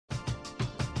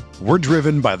We're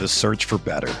driven by the search for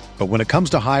better. But when it comes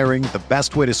to hiring, the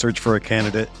best way to search for a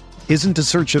candidate isn't to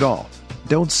search at all.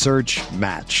 Don't search,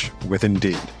 match with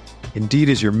Indeed. Indeed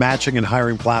is your matching and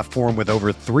hiring platform with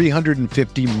over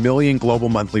 350 million global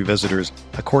monthly visitors,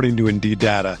 according to Indeed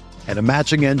data, and a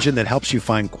matching engine that helps you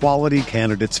find quality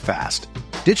candidates fast.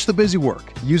 Ditch the busy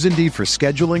work. Use Indeed for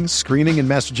scheduling, screening, and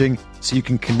messaging so you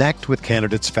can connect with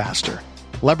candidates faster.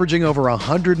 Leveraging over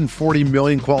 140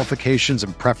 million qualifications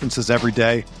and preferences every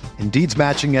day, Indeed's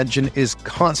matching engine is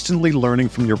constantly learning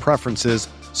from your preferences,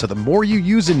 so the more you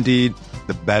use Indeed,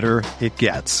 the better it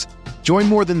gets. Join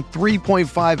more than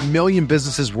 3.5 million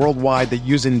businesses worldwide that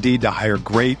use Indeed to hire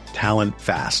great talent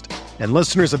fast. And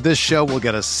listeners of this show will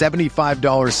get a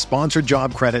 $75 sponsored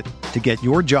job credit to get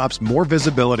your jobs more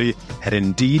visibility at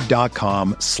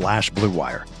Indeed.com/Blue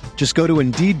Wire. Just go to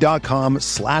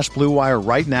Indeed.com/Blue Wire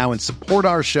right now and support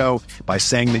our show by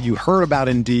saying that you heard about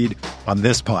Indeed on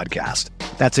this podcast.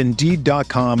 That's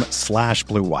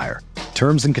Indeed.com/Blue Wire.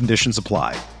 Terms and conditions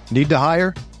apply. Need to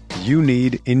hire? You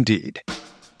need Indeed.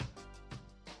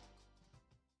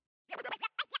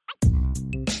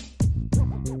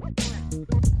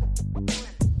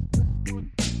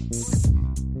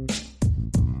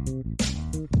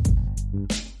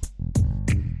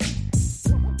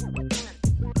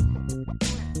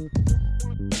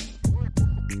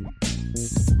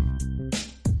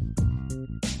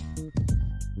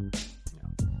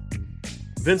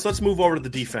 Vince, let's move over to the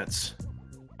defense.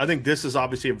 I think this is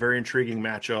obviously a very intriguing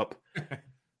matchup.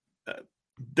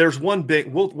 There's one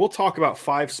big – we'll talk about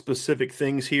 5 specific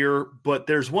things here, but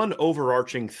there's one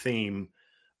overarching theme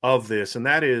of this, and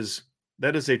that is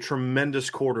a tremendous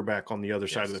quarterback on the other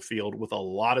side of the field with a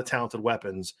lot of talented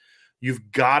weapons.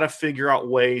 You've got to figure out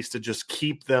ways to just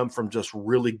keep them from just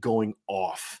really going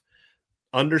off.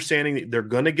 Understanding that they're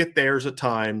going to get theirs at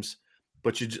times,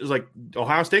 but you just like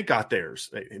Ohio State got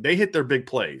theirs. They hit their big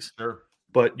plays. Sure.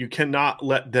 But you cannot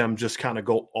let them just kind of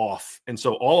go off. And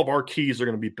so all of our keys are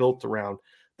going to be built around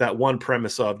that one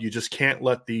premise of you just can't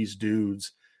let these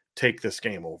dudes take this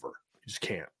game over. You just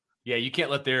can't. Yeah, you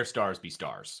can't let their stars be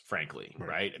stars, frankly,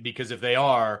 right? Because if they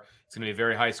are, it's going to be a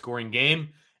very high-scoring game,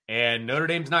 and Notre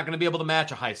Dame's not going to be able to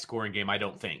match a high-scoring game, I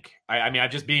don't think. I mean,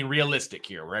 I'm just being realistic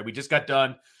here, right? We just got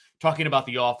done talking about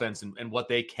the offense and what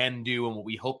they can do and what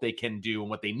we hope they can do and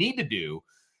what they need to do.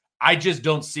 I just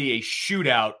don't see a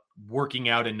shootout working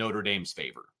out in Notre Dame's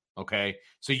favor, okay?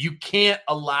 So you can't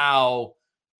allow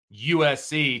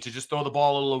USC to just throw the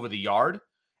ball all over the yard,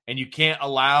 and you can't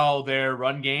allow their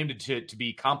run game to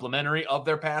be complementary of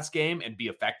their pass game and be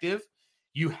effective.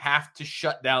 You have to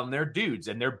shut down their dudes,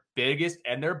 and their biggest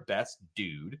and their best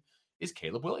dude is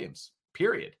Caleb Williams,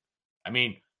 period. I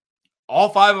mean, all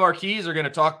 5 of our keys are going to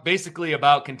talk basically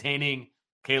about containing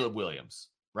Caleb Williams,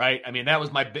 right? I mean, that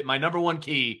was my number one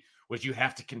key was you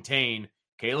have to contain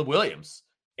Caleb Williams,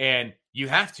 and you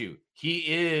have to. He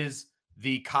is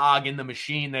the cog in the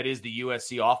machine that is the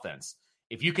USC offense.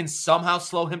 If you can somehow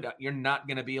slow him down, you're not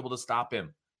going to be able to stop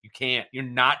him. You can't. You're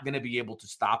not going to be able to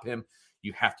stop him.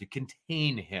 You have to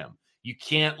contain him. You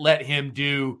can't let him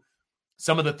do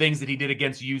some of the things that he did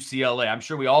against UCLA. I'm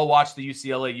sure we all watched the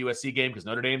UCLA-USC game because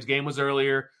Notre Dame's game was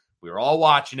earlier. We were all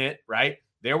watching it, right?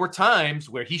 There were times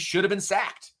where he should have been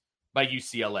sacked by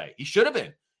UCLA. He should have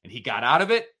been. And he got out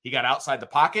of it. He got outside the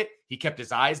pocket. He kept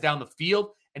his eyes down the field.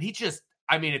 And he just,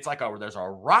 I mean, it's like there's a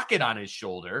rocket on his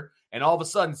shoulder. And all of a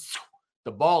sudden,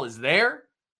 the ball is there.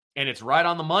 And it's right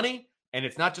on the money. And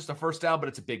it's not just a first down, but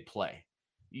it's a big play.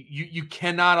 You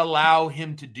cannot allow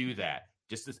him to do that.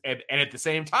 And at the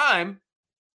same time,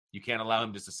 you can't allow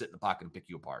him just to sit in the pocket and pick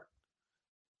you apart.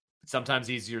 It's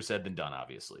sometimes easier said than done,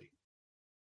 obviously.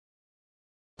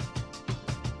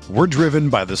 We're driven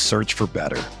by the search for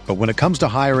better. But when it comes to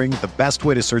hiring, the best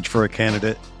way to search for a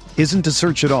candidate isn't to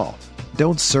search at all.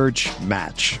 Don't search,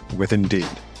 match with Indeed.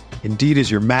 Indeed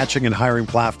is your matching and hiring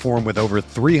platform with over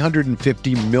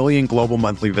 350 million global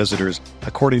monthly visitors,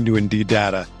 according to Indeed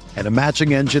data, and a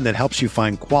matching engine that helps you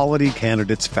find quality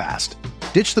candidates fast.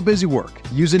 Ditch the busy work.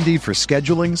 Use Indeed for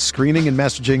scheduling, screening, and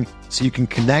messaging so you can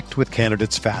connect with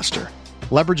candidates faster.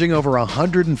 Leveraging over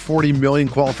 140 million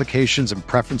qualifications and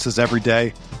preferences every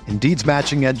day, Indeed's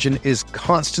matching engine is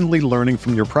constantly learning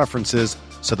from your preferences,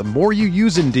 so the more you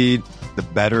use Indeed, the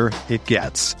better it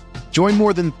gets. Join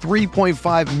more than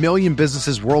 3.5 million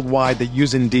businesses worldwide that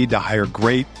use Indeed to hire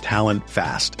great talent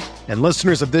fast. And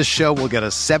listeners of this show will get a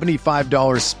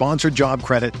 $75 sponsored job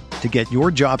credit to get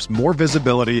your jobs more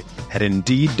visibility at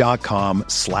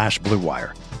Indeed.com/Blue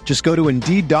Wire. Just go to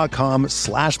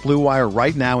Indeed.com/Blue Wire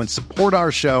right now and support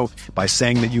our show by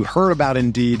saying that you heard about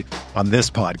Indeed on this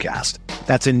podcast.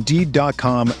 That's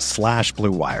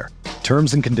Indeed.com/Blue Wire.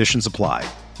 Terms and conditions apply.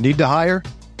 Need to hire?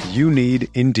 You need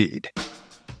Indeed.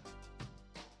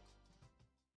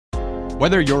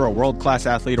 Whether you're a world-class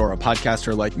athlete or a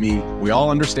podcaster like me, we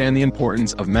all understand the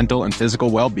importance of mental and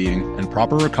physical well-being and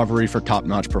proper recovery for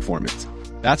top-notch performance.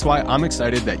 That's why I'm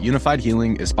excited that Unified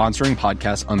Healing is sponsoring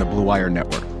podcasts on the Blue Wire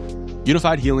Network.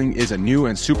 Unified Healing is a new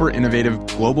and super innovative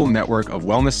global network of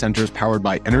wellness centers powered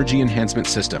by Energy Enhancement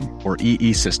System, or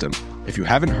EE System. If you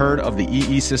haven't heard of the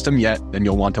EE System yet, then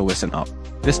you'll want to listen up.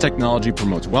 This technology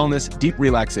promotes wellness, deep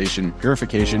relaxation,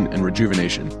 purification, and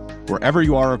rejuvenation. Wherever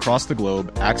you are across the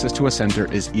globe, access to a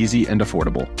center is easy and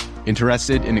affordable.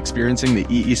 Interested in experiencing the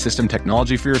EE System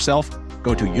technology for yourself?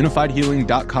 Go to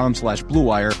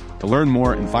unifiedhealing.com/bluewire to learn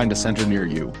more and find a center near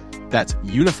you. That's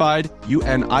unified,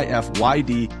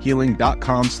 UNIFYD,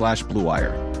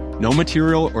 healing.com/bluewire. No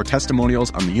material or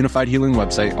testimonials on the Unified Healing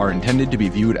website are intended to be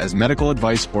viewed as medical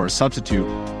advice or a substitute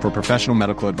for professional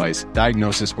medical advice,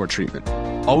 diagnosis, or treatment.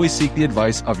 Always seek the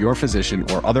advice of your physician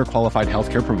or other qualified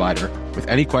healthcare provider with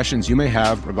any questions you may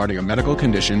have regarding a medical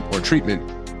condition or treatment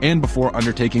and before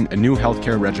undertaking a new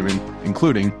healthcare regimen,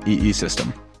 including EE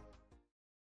System.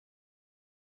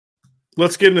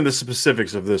 Let's get into the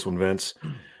specifics of this one, Vince.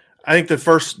 I think the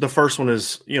first one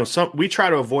is, we try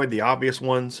to avoid the obvious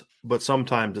ones, but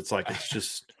sometimes it's like it's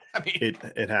just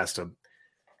it has to.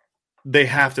 They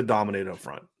have to dominate up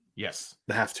front. Yes,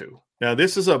 they have to. Now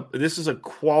this is a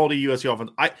quality USC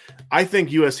offense. I think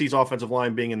USC's offensive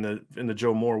line being in the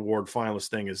Joe Moore Award finalist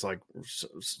thing is like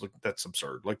that's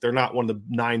absurd. Like they're not one of the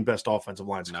 9 best offensive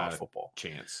lines in college football.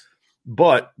 Chance.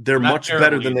 But they're much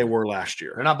better than they were last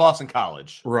year. They're not Boston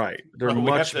College. Right. They're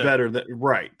much better.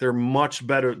 They're much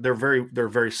better. They're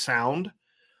very sound,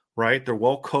 right? They're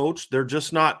well coached. They're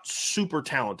just not super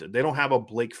talented. They don't have a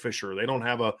Blake Fisher. They don't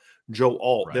have a Joe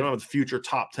Alt. Right. They don't have a future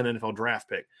top 10 NFL draft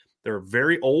pick. They're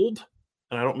very old,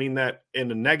 and I don't mean that in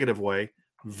a negative way,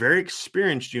 very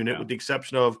experienced unit with the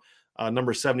exception of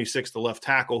number 76, the left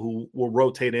tackle, who will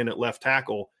rotate in at left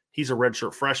tackle. He's a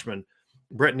redshirt freshman.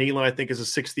 Brett Nealon, I think, is a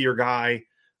 6th-year guy.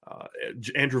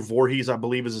 Andrew Voorhees, I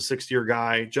believe, is a 6th-year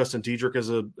guy. Justin Diedrich is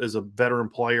a veteran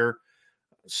player.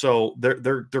 So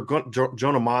they're going.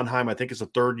 Jonah Monheim, I think, is a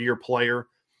 3rd-year player.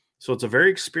 So it's a very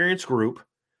experienced group,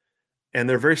 and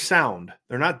they're very sound.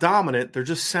 They're not dominant; they're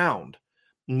just sound.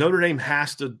 Notre Dame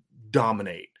has to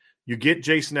dominate. You get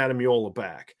Jason Adamiola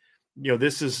back.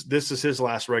 This is his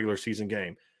last regular season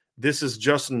game. This is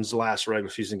Justin's last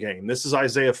regular season game. This is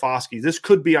Isaiah Foskey. This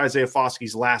could be Isaiah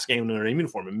Foskey's last game in Notre Dame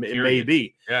uniform. It may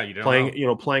be. Yeah, you don't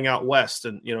know. Playing out west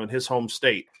and in his home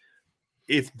state.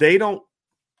 If they don't,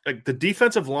 the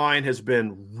defensive line has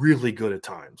been really good at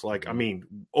times.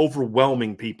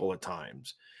 Overwhelming people at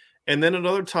times, and then at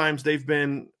other times they've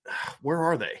been. Where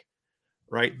are they?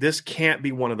 Right. This can't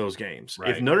be one of those games.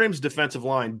 Right. If Notre Dame's defensive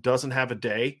line doesn't have a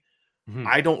day. Mm-hmm.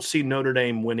 I don't see Notre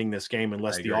Dame winning this game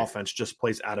unless the offense just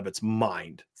plays out of its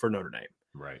mind for Notre Dame.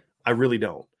 Right. I really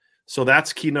don't. So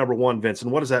that's key number 1, Vince.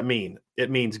 And what does that mean? It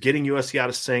means getting USC out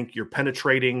of sync. You're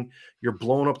penetrating. You're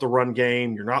blowing up the run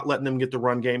game. You're not letting them get the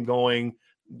run game going.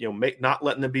 Not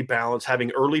letting them be balanced.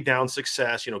 Having early down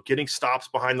success. Getting stops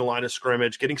behind the line of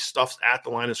scrimmage. Getting stuffs at the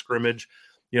line of scrimmage.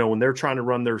 When they're trying to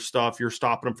run their stuff, you're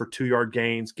stopping them for 2-yard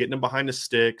gains. Getting them behind the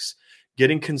sticks.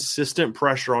 Getting consistent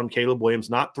pressure on Caleb Williams,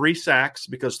 not 3 sacks,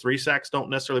 because 3 sacks don't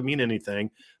necessarily mean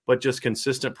anything, but just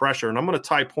consistent pressure. And I'm going to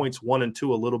tie points 1 and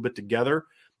 2 a little bit together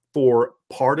for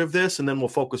part of this, and then we'll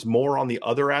focus more on the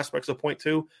other aspects of point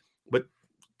 2. But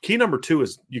key number 2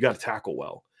 is you got to tackle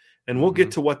well. And we'll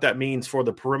get to what that means for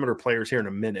the perimeter players here in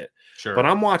a minute. Sure. But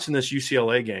I'm watching this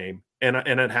UCLA game, and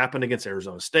it happened against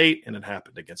Arizona State, and it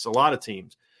happened against a lot of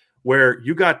teams, where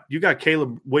you got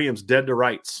Caleb Williams dead to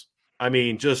rights. I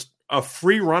mean, just a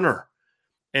free runner,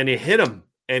 and you hit him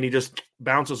and he just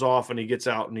bounces off and he gets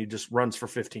out and he just runs for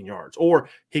 15 yards, or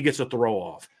he gets a throw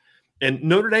off. And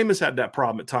Notre Dame has had that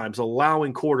problem at times,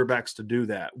 allowing quarterbacks to do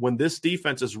that. When this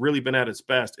defense has really been at its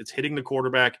best, it's hitting the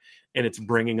quarterback and it's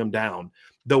bringing him down.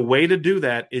 The way to do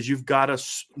that is you've got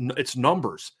it's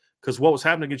numbers, because what was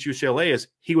happening against UCLA is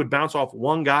he would bounce off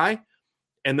one guy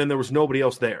and then there was nobody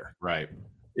else there. Right.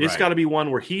 It's got to be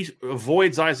one where he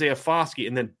avoids Isaiah Foskey,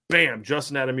 and then, bam,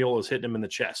 Justin Adamiola is hitting him in the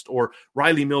chest, or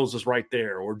Riley Mills is right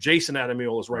there, or Jason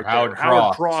Adamiola is right there.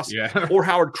 Howard Cross, or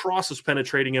Howard Cross is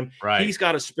penetrating him. Right. He's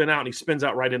got to spin out, and he spins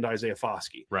out right into Isaiah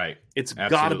Foskey. Right. It's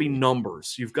got to be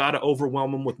numbers. You've got to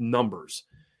overwhelm him with numbers,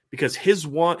 because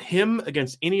him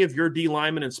against any of your D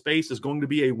linemen in space is going to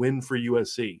be a win for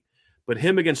USC. But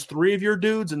him against 3 of your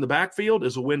dudes in the backfield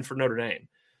is a win for Notre Dame,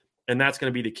 and that's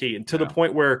going to be the key. And to the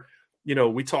point where –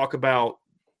 we talk about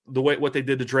what they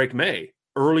did to Drake May.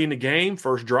 early in the game,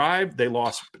 first drive, they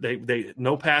lost. They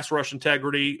no pass rush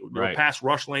integrity, no pass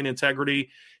rush lane integrity.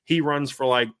 He runs for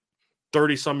like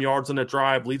 30-some yards on that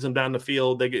drive, leads them down the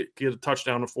field. They get a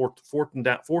touchdown, a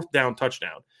fourth down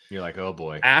touchdown. You're like, oh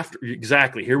boy.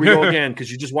 Exactly. Here we go again, because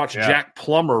you just watched Jack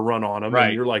Plummer run on him,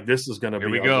 and you're like, this is going to be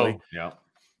ugly. Here we go. Yeah.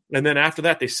 And then after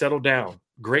that, they settle down.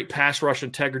 Great pass rush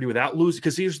integrity without losing.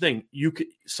 Because here's the thing: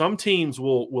 some teams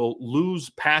will lose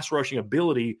pass rushing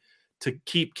ability to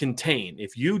keep contained.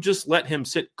 If you just let him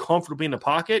sit comfortably in the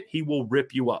pocket, he will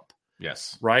rip you up.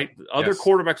 Yes. Right. Other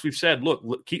quarterbacks we've said,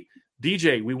 look, keep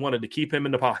DJ. We wanted to keep him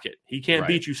in the pocket. He can't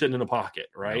beat you sitting in the pocket.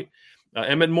 Right. Nope.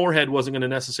 Emmett Moorhead wasn't going to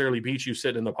necessarily beat you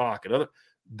sitting in the pocket.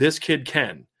 This kid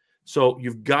can. So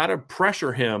you've got to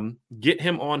pressure him, get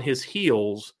him on his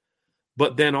heels,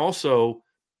 but then also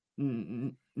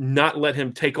not let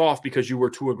him take off because you were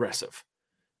too aggressive.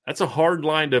 That's a hard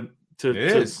line to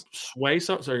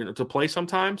play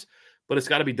sometimes, but it's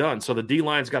got to be done. So the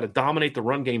D-line's got to dominate the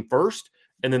run game first,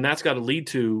 and then that's got to lead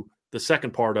to the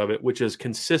second part of it, which is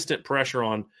consistent pressure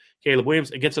on Caleb Williams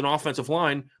against an offensive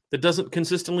line that doesn't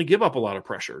consistently give up a lot of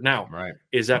pressure. Now,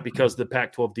 is that because the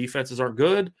Pac-12 defenses aren't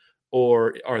good,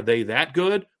 or are they that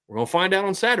good? We're going to find out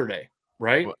on Saturday,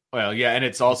 right? Well, yeah, and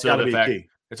it's also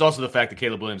the fact that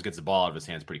Caleb Williams gets the ball out of his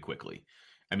hands pretty quickly.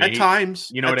 I mean, at times,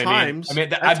 you know what I mean?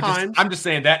 I'm just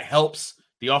saying that helps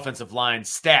the offensive line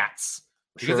stats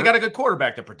because they got a good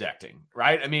quarterback they're protecting,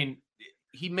 right? I mean,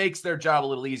 he makes their job a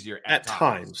little easier at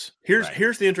times.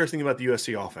 Here's the interesting thing about the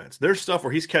USC offense. There's stuff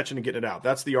where he's catching and getting it out.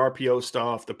 That's the RPO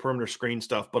stuff, the perimeter screen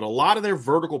stuff. But a lot of their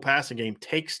vertical passing game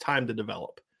takes time to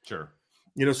develop. Sure.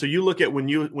 You know, so you look at when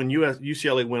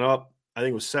UCLA went up, I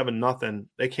think it was 7-0.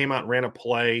 They came out and ran a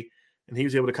play, and he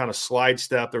was able to kind of slide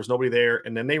step. There was nobody there.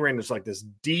 And then they ran this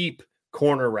deep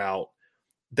corner route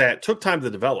that took time to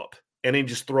develop. And he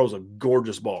just throws a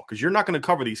gorgeous ball because you're not going to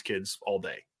cover these kids all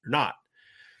day. You're not.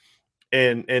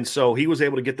 And so he was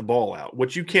able to get the ball out.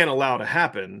 What you can't allow to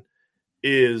happen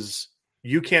is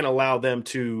you can't allow them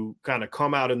to kind of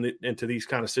come out into these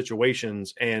kind of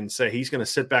situations and say he's going to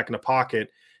sit back in the pocket.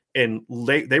 And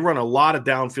they run a lot of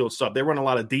downfield stuff. They run a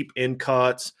lot of deep in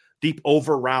cuts, deep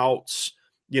over routes,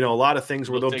 a lot of things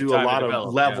where they'll do a lot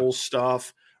of level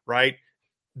stuff, right?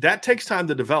 That takes time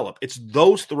to develop. It's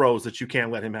those throws that you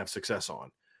can't let him have success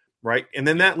on, right? And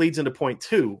then that leads into point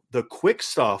 2, the quick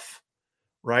stuff,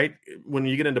 right? When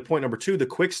you get into point number 2, the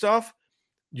quick stuff,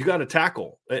 you got to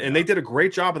tackle. And they did a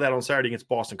great job of that on Saturday against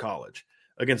Boston College,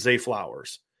 against Zay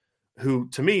Flowers, who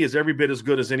to me is every bit as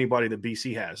good as anybody that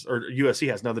BC has or USC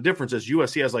has. Now, the difference is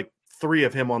USC has like 3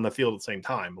 of him on the field at the same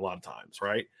time a lot of times,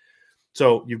 right?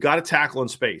 So you've got to tackle in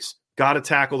space, got to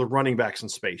tackle the running backs in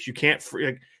space. You can't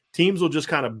teams will just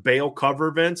kind of bail cover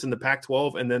events in the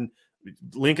Pac-12, and then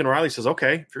Lincoln Riley says,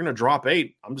 okay, if you're going to drop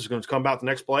 8, I'm just going to come about the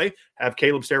next play, have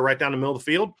Caleb stare right down the middle of the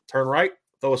field, turn right,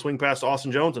 throw a swing pass to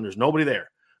Austin Jones, and there's nobody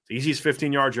there. It's the easiest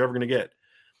 15 yards you're ever going to get.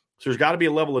 So there's got to be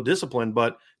a level of discipline,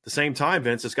 but at the same time,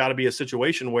 Vince, it's got to be a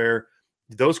situation where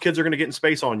those kids are going to get in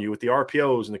space on you with the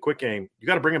RPOs and the quick game. You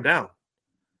got to bring them down.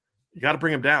 You got to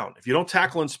bring them down. If you don't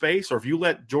tackle in space, or if you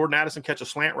let Jordan Addison catch a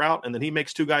slant route and then he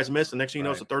makes 2 guys miss, and next thing you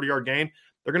know it's a 30-yard gain,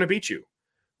 they're going to beat you,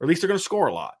 or at least they're going to score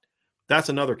a lot. That's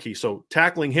another key. So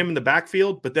tackling him in the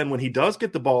backfield, but then when he does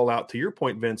get the ball out, to your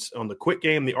point, Vince, on the quick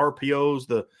game, the RPOs,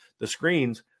 the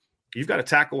screens, you've got to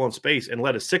tackle on space and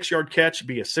let a 6-yard catch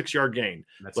be a 6-yard gain.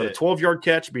 Let a 12-yard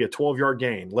catch be a 12-yard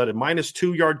gain. Let a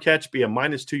 -2-yard catch be a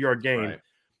 -2-yard gain. Right.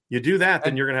 You do that,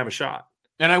 then you're going to have a shot.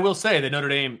 And I will say that Notre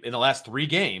Dame in the last 3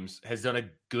 games has done a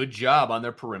good job on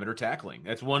their perimeter tackling.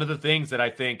 That's one of the things that I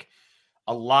think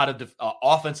a lot of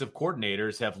offensive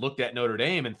coordinators have looked at Notre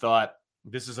Dame and thought,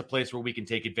 this is a place where we can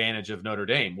take advantage of Notre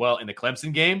Dame. Well, in the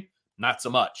Clemson game, not so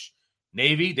much.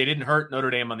 Navy, they didn't hurt Notre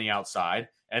Dame on the outside.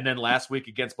 And then last week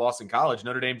against Boston College,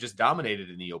 Notre Dame just dominated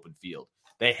in the open field.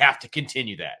 They have to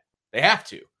continue that. They have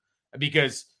to.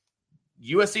 Because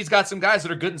USC's got some guys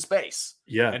that are good in space.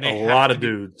 Yeah, and a lot of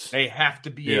dudes. They have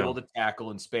to be able to tackle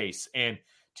in space. And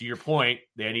to your point,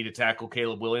 they need to tackle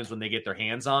Caleb Williams when they get their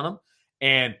hands on him.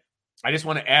 And I just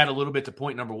want to add a little bit to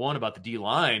point number 1 about the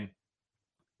D-line.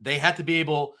 They have to be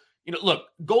able, look,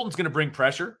 Golden's going to bring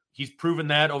pressure. He's proven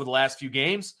that over the last few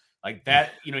games. Like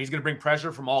that, he's going to bring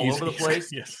pressure from all over the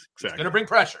place. Yes, exactly. He's going to bring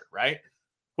pressure, right?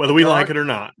 Whether we like it or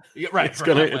not. Yeah, right. It's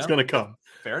going to come.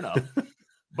 Fair enough.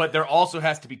 But there also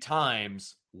has to be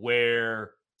times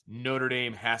where Notre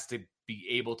Dame has to be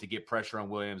able to get pressure on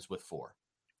Williams with 4.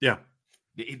 Yeah.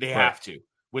 They have to.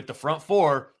 With the front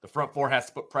four has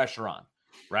to put pressure on,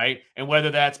 right? And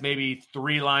whether that's maybe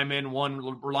 3 linemen, 1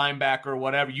 linebacker, or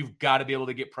whatever, you've got to be able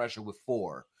to get pressure with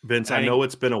 4. Vince, I know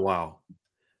it's been a while,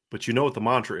 but you know what the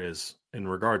mantra is. in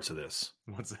regards to this.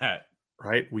 What's that?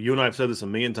 Right? Well, you and I have said this a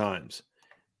million times.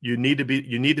 You need to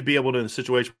be able to, in a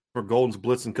situation where Golden's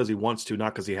blitzing because he wants to,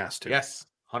 not because he has to. Yes,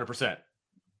 100%.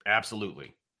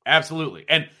 Absolutely.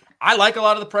 And I like a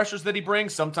lot of the pressures that he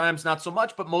brings. Sometimes not so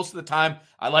much, but most of the time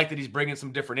I like that he's bringing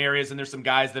some different areas. And there's some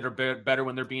guys that are better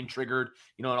when they're being triggered,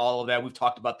 and all of that. We've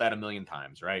talked about that a million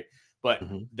times, right? But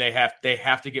they have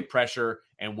to get pressure.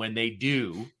 And when they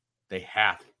do, they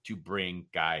have to bring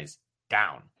guys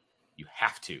down. You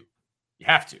have to,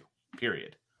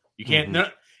 period. You can't,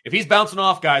 if he's bouncing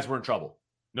off guys, we're in trouble.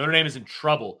 Notre Dame is in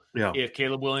trouble if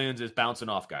Caleb Williams is bouncing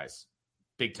off guys.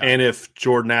 Big time. And if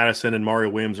Jordan Addison and Mario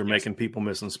Williams are making people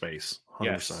miss in space. 100%.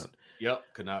 Yes. Yep.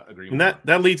 Could not agree and more.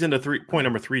 that leads into point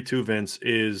number 3 too, Vince,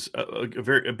 is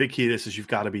a big key to this is you've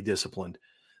got to be disciplined.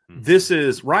 This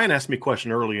is, Ryan asked me a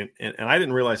question early, and I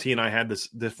didn't realize he and I had this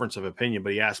difference of opinion,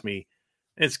 but he asked me,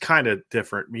 it's kind of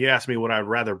different. He asked me would I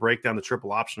rather break down the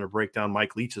triple option or break down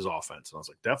Mike Leach's offense. And I was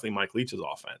like, definitely Mike Leach's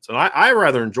offense. And I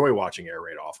rather enjoy watching air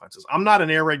raid offenses. I'm not an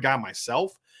air raid guy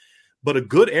myself, but a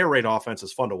good air raid offense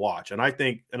is fun to watch. And I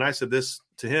think, and I said this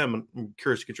to him, and I'm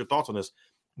curious to get your thoughts on this.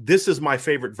 This is my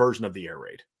favorite version of the air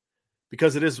raid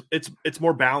because it's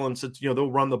more balanced. It's, they'll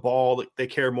run the ball. They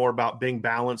care more about being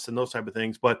balanced and those type of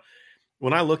things. But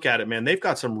when I look at it, man, they've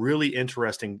got some really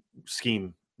interesting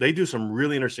scheme. They do some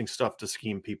really interesting stuff to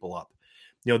scheme people up.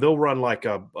 They'll run like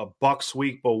a buck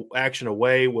sweep action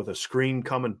away with a screen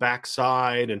coming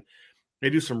backside, and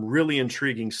they do some really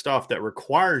intriguing stuff that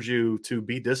requires you to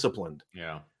be disciplined.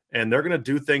 Yeah. And they're going to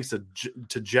do things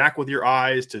to jack with your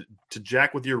eyes, to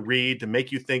jack with your read, to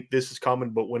make you think this is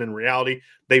coming, but when in reality,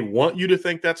 they want you to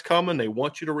think that's coming. They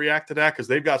want you to react to that because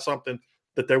they've got something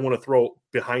that they want to throw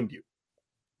behind you.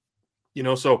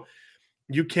 So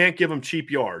you can't give them cheap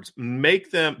yards.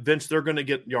 Make them, Vince, they're going to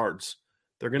get yards.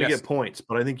 They're going to get points.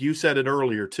 But I think you said it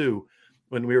earlier, too,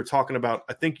 when we were talking about,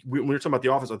 when we were talking about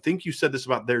the offense, I think you said this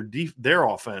about their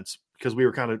offense because we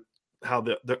were kind of how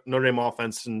the Notre Dame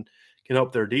offense can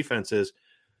help their defense is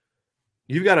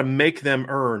you got to make them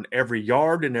earn every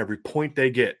yard and every point they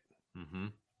get. Mm-hmm.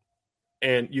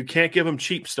 And you can't give them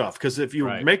cheap stuff because if you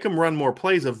make them run more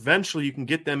plays, eventually you can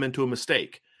get them into a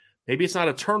mistake. Maybe it's not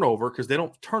a turnover because they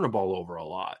don't turn a ball over a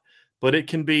lot, but it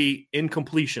can be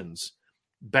incompletions,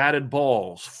 batted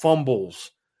balls,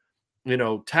 fumbles,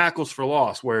 tackles for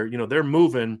loss where, they're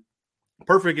moving.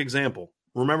 Perfect example.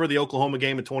 Remember the Oklahoma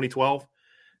game in 2012?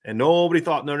 And nobody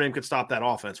thought Notre Dame could stop that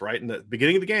offense, right? In the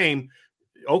beginning of the game,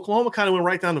 Oklahoma kind of went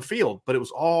right down the field, but it was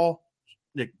all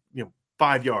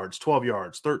 5 yards, 12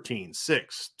 yards, 13,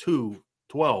 6, 2,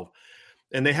 12.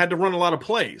 And they had to run a lot of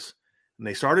plays. And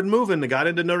they started moving. They got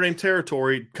into Notre Dame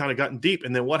territory, kind of gotten deep.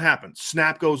 And then what happened?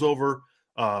 Snap goes over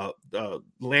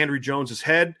Landry Jones's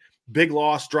head. Big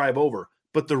loss, drive over.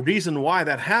 But the reason why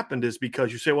that happened is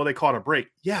because you say, well, they caught a break.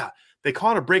 Yeah, they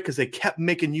caught a break because they kept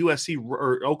making USC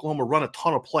or Oklahoma run a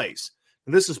ton of plays.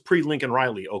 And this is pre-Lincoln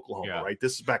Riley, Oklahoma, right?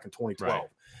 This is back in 2012. Right.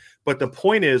 But the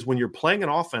point is, when you're playing an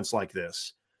offense like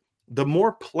this, the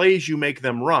more plays you make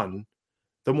them run,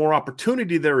 the more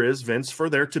opportunity there is, Vince, for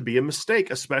there to be a mistake,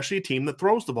 especially a team that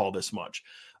throws the ball this much.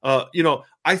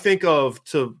 I think of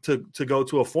to go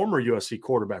to a former USC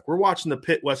quarterback. We're watching the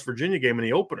Pitt West Virginia game in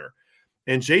the opener,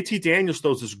 and JT Daniels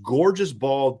throws this gorgeous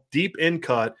ball, deep in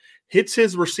cut, hits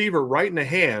his receiver right in the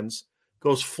hands,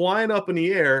 goes flying up in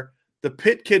the air. The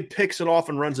Pitt kid picks it off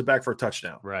and runs it back for a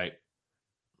touchdown. Right.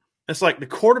 It's like the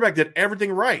quarterback did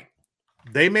everything right.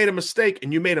 They made a mistake,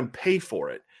 and you made them pay for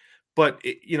it. But,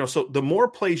 so the more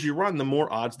plays you run, the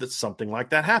more odds that something like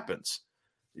that happens.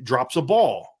 It drops a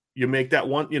ball. You make that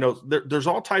one, there's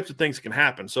all types of things that can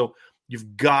happen. So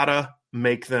you've got to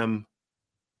make them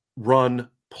run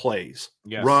plays.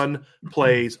 Yes. Run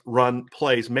plays.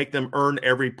 Make them earn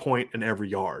every point and every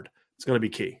yard. It's going to be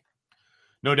key.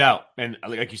 No doubt. And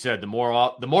like you said, the more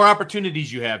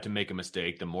opportunities you have to make a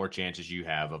mistake, the more chances you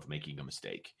have of making a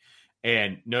mistake.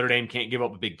 And Notre Dame can't give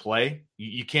up a big play.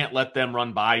 You can't let them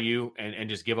run by you and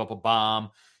just give up a bomb.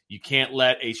 You can't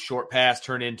let a short pass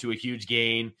turn into a huge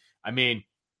gain. I mean,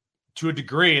 to a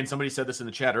degree, and somebody said this in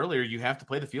the chat earlier, you have to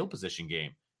play the field position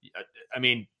game. I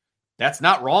mean, that's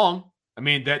not wrong. I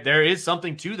mean, that there is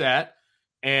something to that.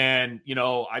 And,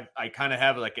 I kind of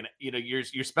have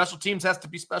your special teams has to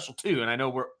be special too. And I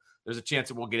know there's a chance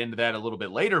that we'll get into that a little bit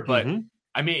later, but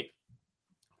I mean,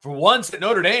 for once at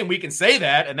Notre Dame, we can say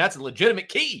that, and that's a legitimate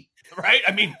key, right?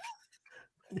 I mean,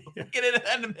 we'll get into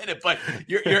that in a minute, but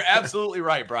you're absolutely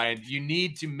right, Brian. You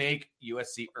need to make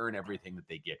USC earn everything that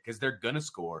they get because they're going to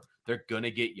score. They're going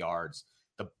to get yards.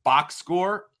 The box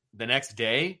score the next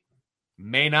day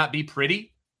may not be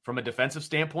pretty from a defensive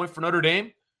standpoint for Notre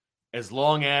Dame as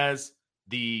long as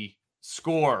the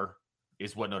score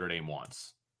is what Notre Dame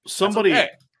wants. Somebody okay.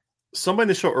 in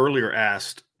the show earlier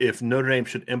asked if Notre Dame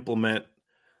should implement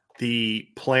the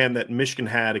plan that Michigan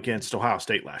had against Ohio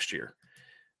State last year.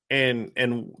 And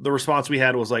the response we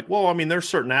had was like, well, I mean, there's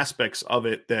certain aspects of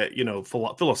it that,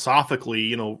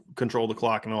 philosophically, control the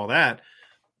clock and all that.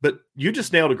 But you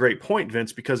just nailed a great point,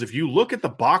 Vince, because if you look at the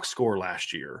box score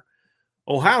last year,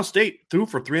 Ohio State threw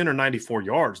for 394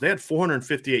 yards. They had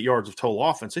 458 yards of total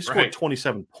offense. They scored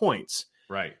 27 points.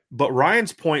 Right. But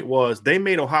Ryan's point was they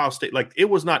made Ohio State, like, it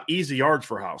was not easy yards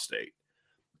for Ohio State.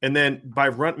 And then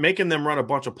by making them run a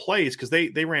bunch of plays, because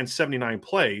they ran 79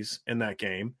 plays in that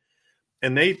game,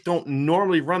 and they don't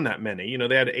normally run that many.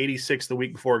 They had 86 the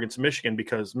week before against Michigan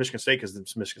because Michigan State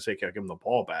can't give them the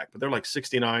ball back. But they're like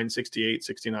 69, 68,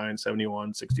 69,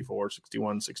 71, 64,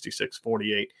 61, 66,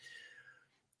 48.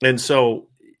 And so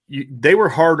they were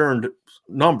hard-earned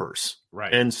numbers.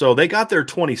 Right. And so they got their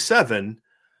 27,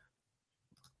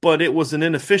 but it was an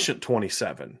inefficient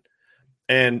 27.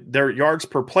 And their yards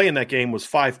per play in that game was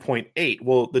 5.8.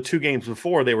 Well, the 2 games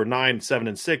before, they were 9, 7,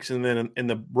 and 6. And then in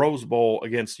the Rose Bowl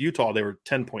against Utah, they were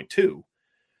 10.2.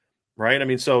 Right? I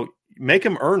mean, so make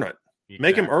them earn it. Exactly.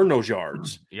 Make them earn those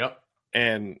yards. Yep.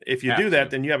 And if you do that,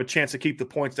 then you have a chance to keep the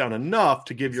points down enough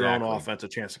to give your own offense a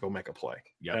chance to go make a play.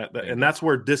 Yep. And that's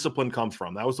where discipline comes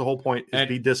from. That was the whole point, is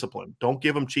be disciplined. Don't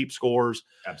give them cheap scores.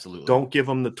 Absolutely. Don't give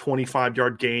them the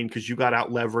 25-yard gain because you got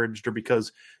out-leveraged or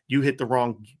because you hit the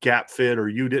wrong gap fit or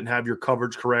you didn't have your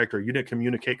coverage correct or you didn't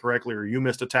communicate correctly or you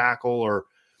missed a tackle or,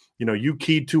 you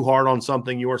keyed too hard on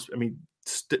something.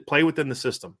 Play within the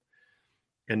system.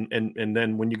 And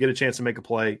then when you get a chance to make a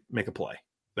play, make a play.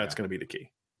 That's going to be the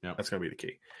key. Yep. That's going to be the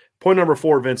key. Point number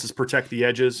 4, Vince, is protect the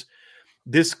edges.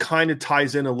 This kind of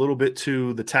ties in a little bit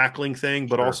to the tackling thing,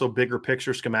 but also bigger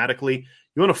picture schematically.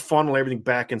 You want to funnel everything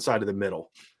back inside of the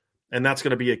middle, and that's going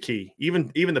to be a key.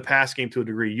 Even the pass game to a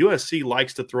degree. USC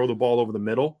likes to throw the ball over the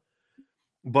middle,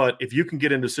 but if you can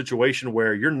get into a situation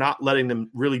where you're not letting them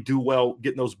really do well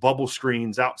getting those bubble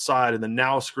screens outside and the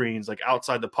now screens like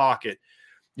outside the pocket,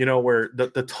 where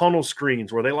the tunnel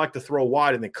screens where they like to throw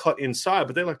wide and they cut inside,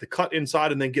 but they like to cut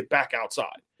inside and then get back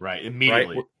outside. Right.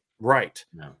 Immediately. Right.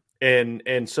 Yeah.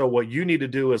 And so what you need to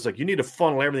do is you need to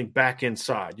funnel everything back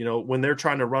inside. When they're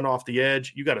trying to run off the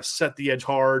edge, you got to set the edge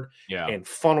hard and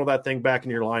funnel that thing back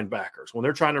into your linebackers. When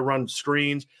they're trying to run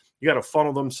screens, you got to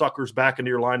funnel them suckers back into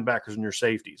your linebackers and your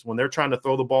safeties. When they're trying to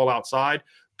throw the ball outside,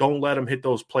 don't let them hit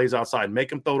those plays outside. Make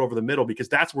them throw it over the middle because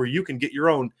that's where you can get your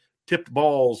own tipped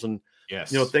balls and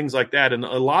things like that. And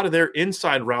a lot of their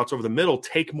inside routes over the middle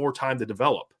take more time to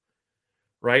develop,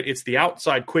 right? It's the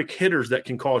outside quick hitters that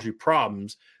can cause you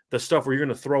problems. The stuff where you're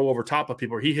going to throw over top of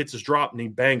people, or he hits his drop and he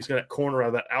bangs that corner out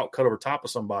of that out cut over top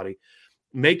of somebody.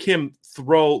 Make him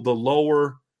throw the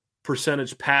lower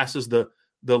percentage passes, the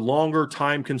longer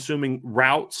time consuming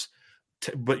routes.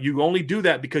 But you only do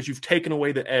that because you've taken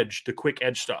away the edge, the quick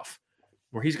edge stuff,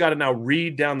 where he's got to now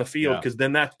read down the field because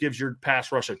then that gives your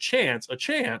pass rush a chance.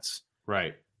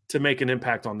 Right. To make an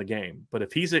impact on the game. But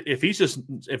if he's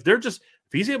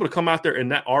able to come out there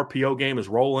and that RPO game is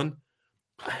rolling,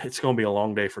 it's going to be a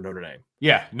long day for Notre Dame.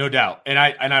 Yeah, no doubt. And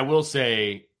I will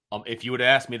say, if you would have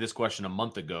asked me this question a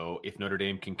month ago, if Notre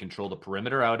Dame can control the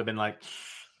perimeter, I would have been like,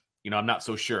 I'm not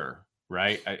so sure,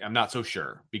 right? I'm not so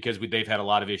sure because they've had a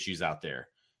lot of issues out there.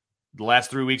 The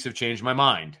last 3 weeks have changed my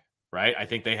mind, right? I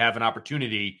think they have an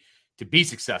opportunity to be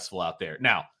successful out there.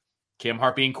 Now, Cam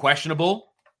Hart being questionable,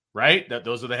 right?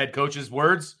 Those are the head coach's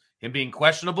words. Him being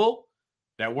questionable,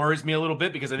 that worries me a little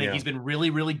bit because I think he's been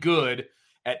really, really good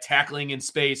at tackling in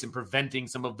space and preventing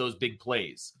some of those big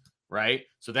plays, right?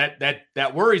 So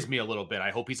that worries me a little bit.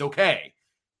 I hope he's okay.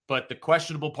 But the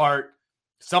questionable part,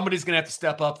 somebody's going to have to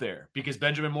step up there because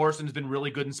Benjamin Morrison's been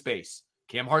really good in space.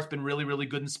 Cam Hart's been really, really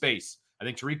good in space. I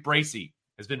think Tariq Bracy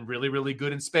has been really, really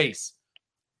good in space.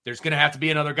 There's going to have to be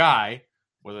another guy,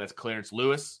 whether that's Clarence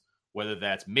Lewis, whether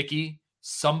that's Mickey.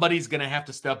 Somebody's going to have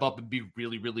to step up and be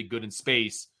really, really good in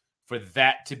space for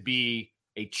that to be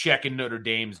a check in Notre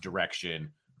Dame's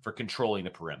direction for controlling the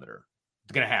perimeter.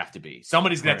 It's going to have to be.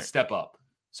 Somebody's going to have to step up.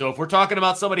 So if we're talking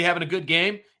about somebody having a good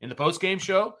game in the post-game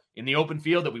show, in the open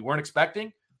field that we weren't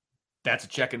expecting, that's a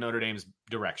check in Notre Dame's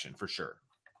direction for sure.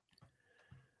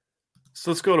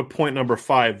 So let's go to point number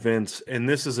 5, Vince, and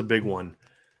this is a big one.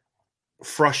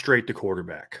 Frustrate the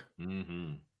quarterback.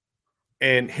 Mm-hmm.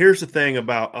 And here's the thing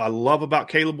I love about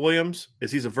Caleb Williams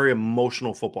is he's a very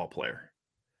emotional football player.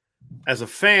 As a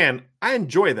fan, I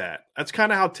enjoy that. That's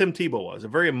kind of how Tim Tebow was, a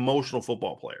very emotional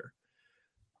football player.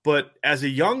 But as a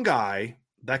young guy,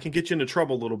 that can get you into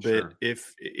trouble a little bit. Sure.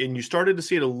 And you started to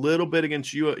see it a little bit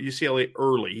against UCLA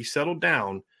early. He settled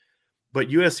down. but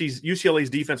UCLA's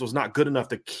defense was not good enough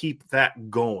to keep that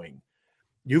going.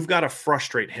 You've got to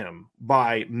frustrate him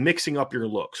by mixing up your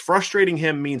looks. Frustrating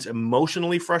him means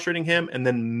emotionally frustrating him and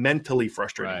then mentally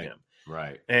frustrating him.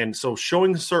 Right. And so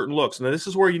showing certain looks. Now, this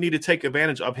is where you need to take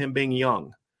advantage of him being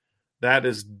young. That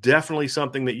is definitely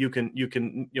something that you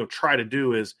can try to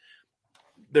do is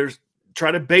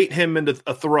try to bait him into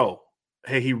a throw.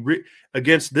 Hey,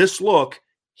 against this look,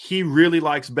 he really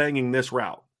likes banging this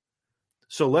route.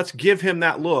 So let's give him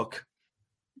that look.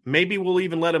 Maybe we'll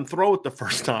even let him throw it the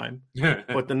first time.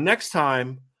 But the next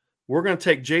time, we're going to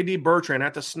take J.D. Bertrand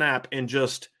at the snap and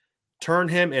just turn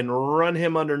him and run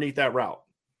him underneath that route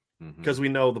because we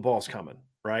know the ball's coming,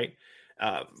 right?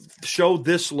 Show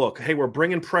this look. Hey, we're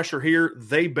bringing pressure here.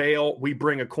 They bail. We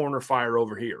bring a corner fire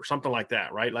over here, something like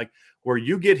that, right? Like where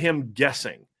you get him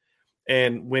guessing.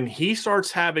 And when he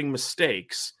starts having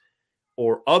mistakes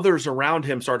or others around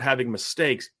him start having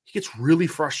mistakes, he gets really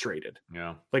frustrated.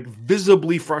 Yeah. Like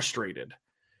visibly frustrated,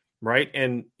 right?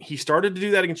 And he started to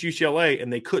do that against UCLA,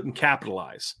 and they couldn't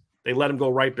capitalize. They let him go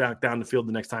right back down the field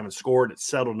the next time and scored. It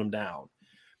settled him down.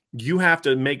 You have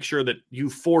to make sure that you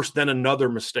force then another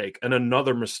mistake and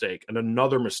another mistake and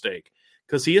another mistake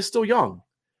because he is still young.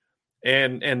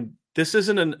 And this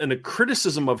isn't a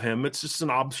criticism of him. It's just an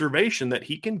observation that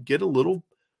he can get a little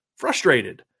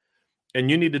frustrated. And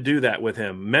you need to do that with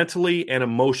him mentally and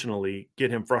emotionally,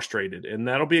 get him frustrated. And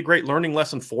that'll be a great learning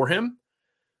lesson for him.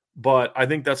 But I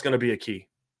think that's going to be a key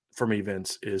for me,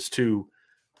 Vince, is to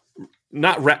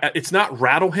it's not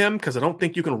rattle him because I don't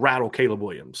think you can rattle Caleb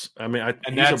Williams. I mean,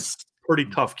 he's a pretty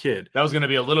tough kid. That was going to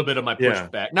be a little bit of my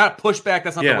pushback. Yeah. Not pushback.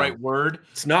 That's not the right word.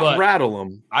 It's not rattle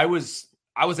him. I was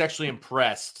actually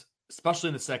impressed, especially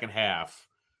in the second half,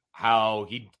 how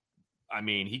he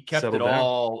kept settled it down.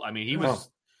 All. I mean,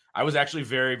 I was actually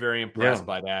very, very impressed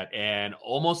by that and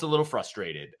almost a little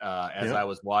frustrated as I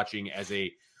was watching as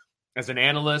an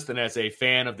analyst and as a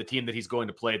fan of the team that he's going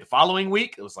to play the following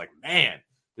week. It was like, man,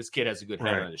 this kid has a good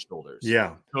head on his shoulders.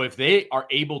 Yeah. So if they are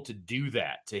able to do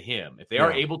that to him, if they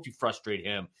are able to frustrate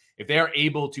him, if they are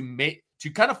able to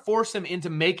kind of force him into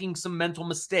making some mental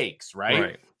mistakes,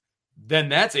 right? Then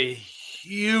that's a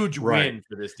huge win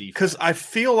for this defense. Because I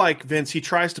feel like, Vince, he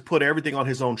tries to put everything on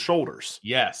his own shoulders.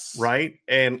 Yes. Right?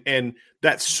 And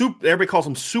that everybody calls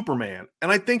him Superman.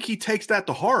 And I think he takes that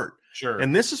to heart. Sure.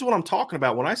 And this is what I'm talking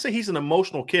about. When I say he's an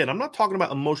emotional kid, I'm not talking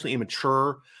about emotionally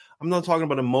immature. I'm not talking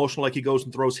about emotional like he goes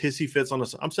and throws hissy fits on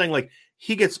us. I'm saying like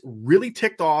he gets really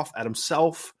ticked off at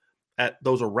himself, at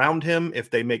those around him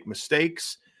if they make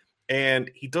mistakes,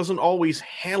 and he doesn't always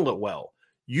handle it well.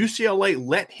 UCLA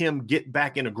let him get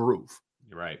back in a groove.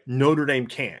 Right. Notre Dame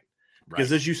can't.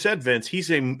 Because as you said, Vince,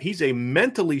 he's a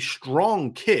mentally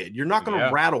strong kid. You're not going to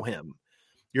rattle him.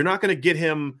 You're not going to get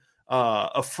him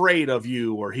afraid of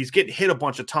you, or he's getting hit a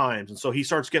bunch of times. And so he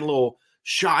starts getting a little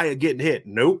shy of getting hit.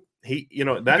 Nope.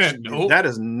 That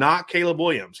is not Caleb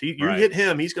Williams. You hit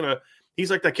him, he's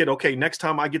like that kid. Okay, next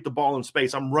time I get the ball in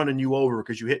space, I'm running you over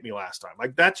because you hit me last time.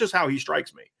 Like that's just how he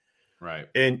strikes me. Right.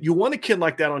 And you want a kid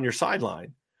like that on your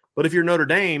sideline. But if you're Notre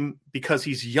Dame, because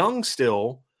he's young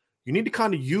still, you need to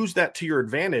kind of use that to your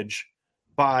advantage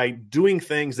by doing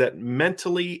things that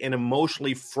mentally and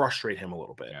emotionally frustrate him a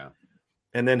little bit. Yeah.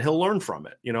 And then he'll learn from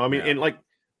it. And like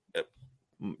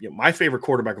my favorite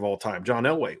quarterback of all time, John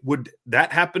Elway, would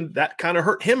that happen? That kind of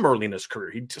hurt him early in his career.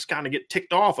 He'd just kind of get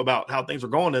ticked off about how things are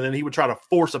going. And then he would try to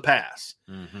force a pass,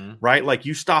 right? Like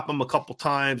you stop him a couple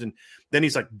times and then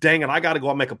he's like, dang it, I got to go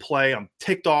out and make a play. I'm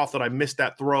ticked off that I missed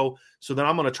that throw. So then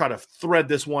I'm going to try to thread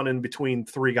this one in between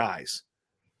three guys.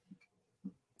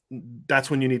 That's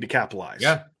when you need to capitalize.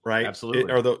 Yeah, right.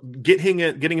 Absolutely. Getting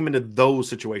him into those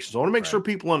situations. I want to make sure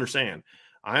people understand.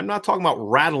 I'm not talking about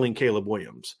rattling Caleb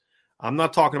Williams. I'm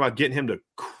not talking about getting him to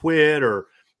quit or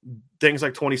things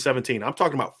like 2017. I'm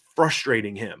talking about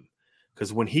frustrating him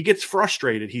because when he gets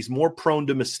frustrated, he's more prone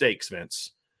to mistakes,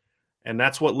 Vince. And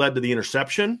that's what led to the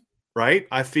interception, right?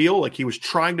 I feel like he was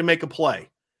trying to make a play.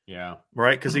 Yeah.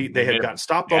 Right? Because they had gotten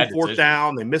stopped on fourth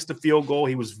down. They missed a field goal.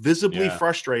 He was visibly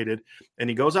frustrated. And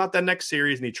he goes out that next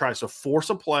series and he tries to force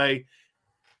a play.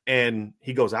 And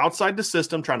he goes outside the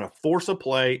system trying to force a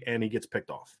play and he gets picked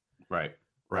off.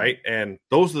 Right. And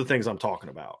those are the things I'm talking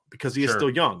about because he is still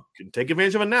young. You can take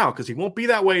advantage of it now because he won't be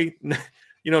that way,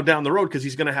 down the road because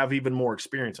he's going to have even more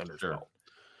experience under his belt.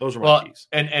 Those are my keys.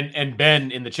 And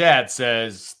Ben in the chat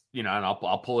says, and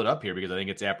I'll pull it up here because I think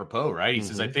it's apropos, right? He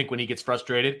says, I think when he gets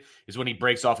frustrated is when he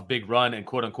breaks off a big run and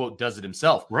quote unquote does it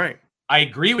himself. Right. I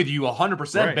agree with you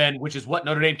 100%, Ben, which is what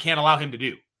Notre Dame can't allow him to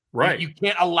do. Right. You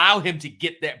can't allow him to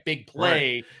get that big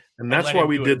play. Right. And that's why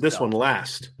we did this one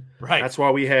last. Right. That's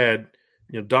why we had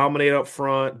dominate up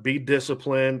front, be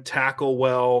disciplined, tackle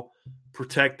well,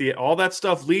 protect all that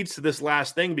stuff leads to this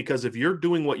last thing, because if you're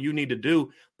doing what you need to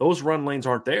do, those run lanes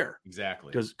aren't there.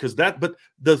 Exactly. But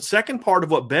the second part of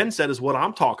what Ben said is what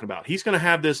I'm talking about. He's going to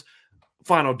have this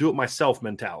fine, I'll do it myself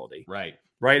mentality. Right.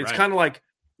 It's kind of like,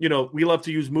 we love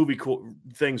to use movie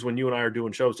things when you and I are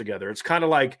doing shows together. It's kind of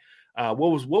like,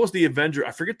 what was the Avenger?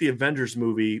 I forget the Avengers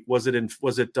movie. Was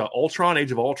it Ultron,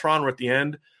 Age of Ultron, or at the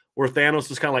end where Thanos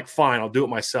was kind of like, fine, I'll do it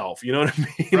myself. You know what I mean?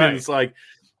 Right. And it's like,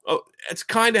 oh, it's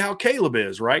kind of how Caleb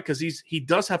is, right? Because he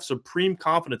does have supreme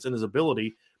confidence in his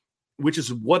ability, which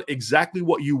is exactly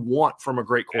what you want from a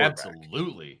great quarterback.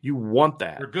 Absolutely. You want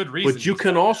that. For good reason. But you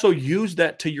can also use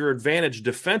that to your advantage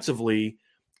defensively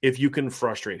if you can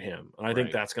frustrate him. And I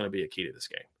think that's going to be a key to this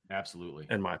game. Absolutely.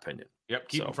 In my opinion. Yep.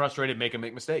 Keep him frustrated, make him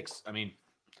make mistakes. I mean,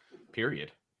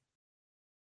 period.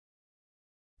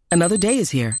 Another day is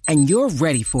here, and you're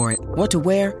ready for it. What to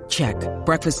wear? Check.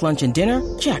 Breakfast, lunch, and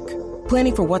dinner? Check.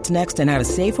 Planning for what's next and how to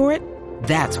save for it?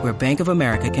 That's where Bank of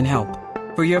America can help.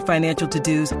 For your financial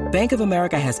to-dos, Bank of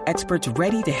America has experts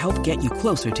ready to help get you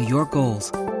closer to your goals.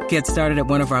 Get started at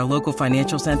one of our local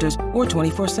financial centers or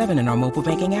 24/7 in our mobile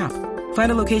banking app.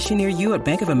 Find a location near you at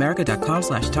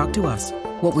bankofamerica.com/talktous.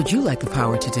 What would you like the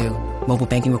power to do? Mobile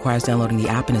banking requires downloading the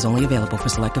app and is only available for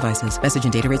select devices. Message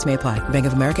and data rates may apply. Bank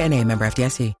of America NA, member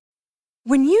FDIC.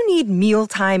 When you need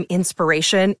mealtime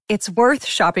inspiration, it's worth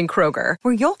shopping Kroger,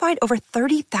 where you'll find over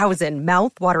 30,000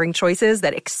 mouth-watering choices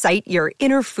that excite your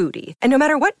inner foodie. And no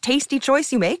matter what tasty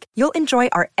choice you make, you'll enjoy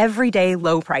our everyday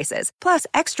low prices, plus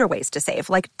extra ways to save,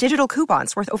 like digital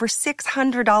coupons worth over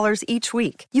 $600 each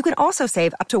week. You can also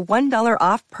save up to $1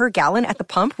 off per gallon at the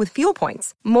pump with fuel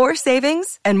points. More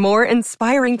savings and more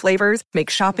inspiring flavors make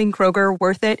shopping Kroger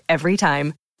worth it every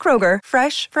time. Kroger,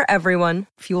 fresh for everyone.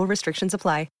 Fuel restrictions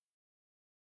apply.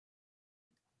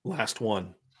 Last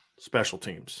one, special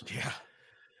teams. Yeah.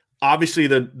 Obviously,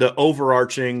 the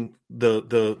overarching we're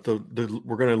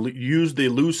going to use the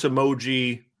loose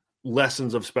emoji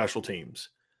lessons of special teams.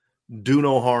 Do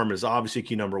no harm is obviously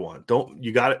key number one.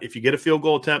 If you get a field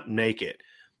goal attempt, make it.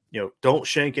 Don't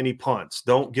shank any punts.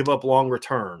 Don't give up long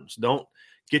returns. Don't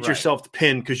get yourself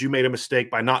pinned because you made a mistake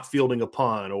by not fielding a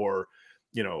punt or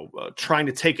trying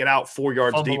to take it out 4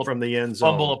 yards deep from the end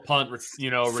zone. Fumble a punt,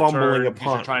 fumbling return, a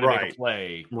punt, trying to make a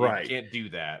play. Right. You can't do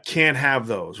that. Can't have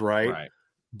those, right?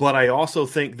 But I also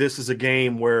think this is a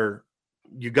game where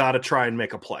you got to try and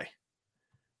make a play,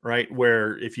 right?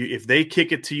 Where if they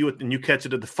kick it to you and you catch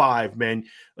it at the 5, man,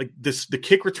 like the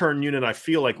kick return unit, I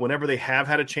feel like whenever they have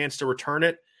had a chance to return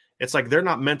it, it's like they're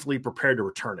not mentally prepared to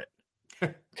return it.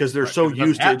 Because they're so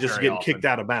used to just getting kicked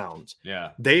out of bounds.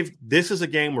 Yeah. This is a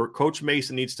game where Coach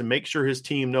Mason needs to make sure his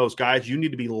team knows, guys, you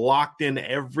need to be locked in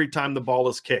every time the ball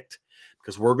is kicked.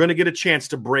 Because we're going to get a chance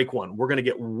to break one. We're going to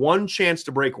get one chance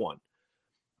to break one.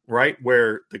 Right?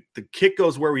 Where the kick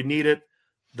goes where we need it.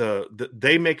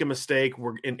 They make a mistake.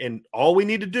 And all we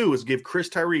need to do is give Chris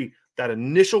Tyree that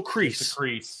initial crease.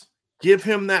 Give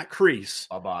him that crease.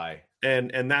 Bye-bye.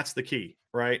 And that's the key.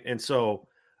 Right? And so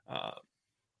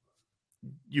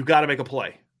you got to make a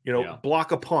play,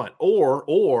 block a punt,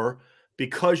 or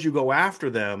because you go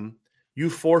after them, you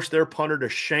force their punter to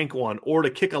shank one or to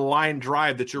kick a line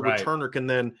drive that your returner can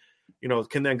then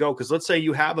go. Because let's say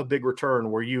you have a big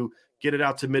return where you get it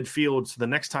out to midfield. So the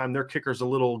next time their kicker's a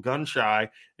little gun shy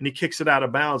and he kicks it out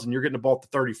of bounds and you're getting the ball at the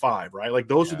 35, right? Like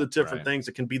those are the different things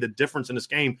that can be the difference in this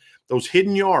game. Those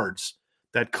hidden yards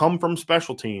that come from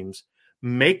special teams,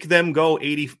 make them go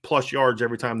 80 plus yards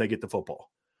every time they get the football.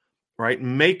 Right.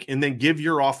 And then give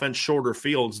your offense shorter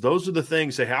fields. Those are the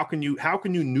things that how can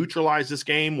you neutralize this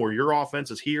game where your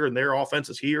offense is here and their offense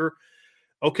is here?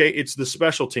 Okay, it's the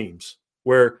special teams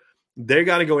where they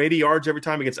got to go 80 yards every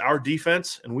time against our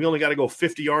defense, and we only got to go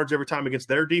 50 yards every time against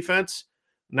their defense.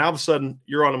 Now, all of a sudden,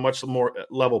 you're on a much more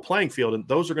level playing field, and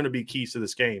those are going to be keys to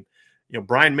this game.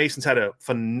 Brian Mason's had a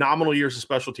phenomenal year as a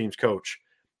special teams coach.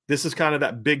 This is kind of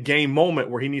that big game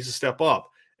moment where he needs to step up,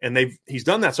 and he's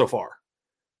done that so far.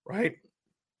 Right.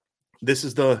 This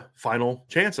is the final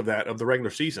chance of the regular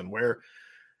season where,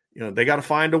 they got to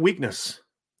find a weakness.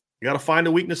 You got to find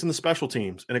a weakness in the special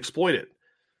teams and exploit it.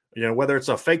 Whether it's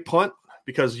a fake punt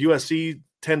because USC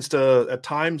tends to at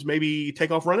times maybe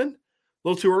take off running a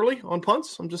little too early on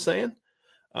punts. I'm just saying,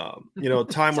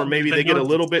 time where maybe they get a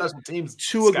little bit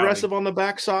too aggressive on the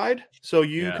backside. So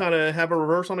you kind of have a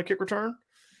reverse on a kick return,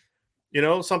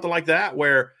 something like that,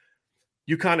 where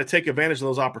you kind of take advantage of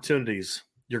those opportunities.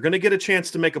 You're going to get a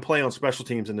chance to make a play on special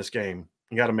teams in this game.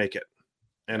 You got to make it.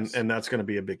 And that's going to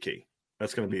be a big key.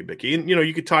 That's going to be a big key. And,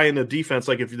 you could tie in the defense.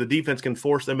 Like if the defense can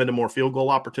force them into more field goal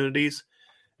opportunities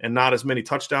and not as many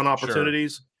touchdown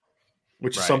opportunities,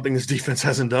 which is something this defense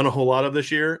hasn't done a whole lot of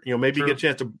this year. Maybe True. get a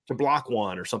chance to block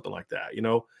one or something like that.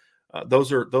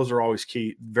 Those are always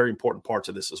key, very important parts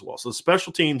of this as well. So the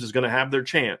special teams is going to have their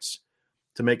chance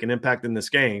to make an impact in this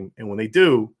game. And when they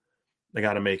do, they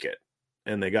got to make it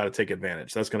and they got to take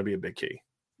advantage. That's going to be a big key.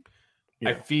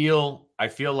 I feel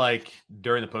like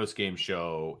during the post-game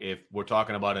show, if we're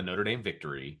talking about a Notre Dame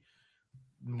victory,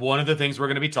 one of the things we're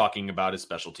going to be talking about is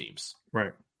special teams.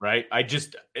 Right.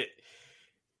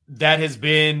 That has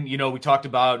been, we talked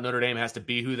about Notre Dame has to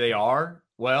be who they are.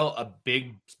 Well, a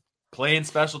big play in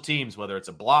special teams, whether it's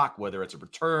a block, whether it's a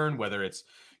return, whether it's,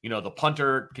 the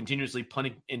punter continuously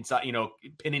punting inside,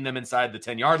 pinning them inside the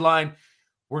 10-yard line.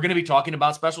 We're going to be talking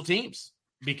about special teams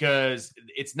because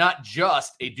it's not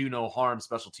just a do no harm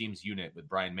special teams unit with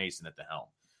Brian Mason at the helm.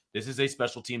 This is a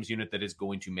special teams unit that is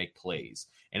going to make plays.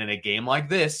 And in a game like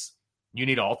this, you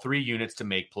need all three units to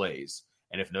make plays.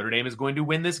 And if Notre Dame is going to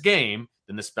win this game,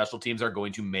 then the special teams are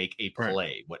going to make a play,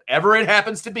 right. Whatever it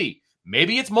happens to be.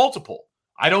 Maybe it's multiple.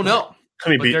 I don't know.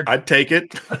 I'd take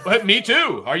it. But me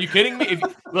too. Are you kidding me?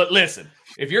 Listen,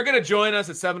 if you're going to join us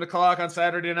at 7:00 on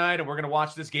Saturday night and we're going to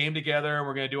watch this game together and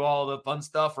we're going to do all the fun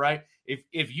stuff, right?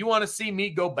 If you want to see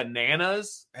me go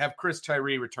bananas, have Chris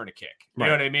Tyree return a kick. You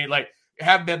know what I mean? Like,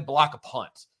 have them block a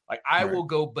punt. Like, I will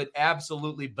go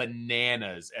absolutely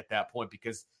bananas at that point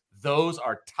because those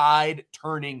are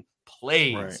tide-turning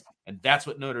plays. Right. And that's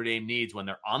what Notre Dame needs when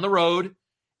they're on the road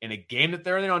in a game that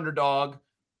they're the underdog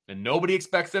and nobody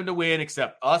expects them to win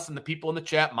except us and the people in the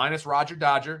chat, minus Roger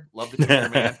Dodger. Love the Twitter,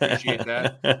 man. Appreciate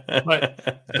that.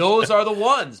 But those are the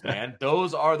ones, man.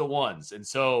 Those are the ones. And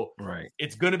so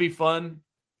It's going to be fun.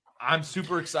 I'm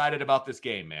super excited about this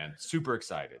game, man. Super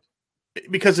excited.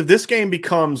 Because if this game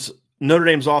becomes Notre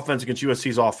Dame's offense against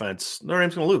USC's offense, Notre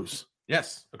Dame's going to lose.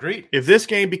 Yes, agreed. If this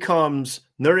game becomes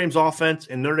Notre Dame's offense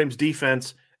and Notre Dame's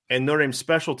defense and Notre Dame's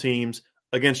special teams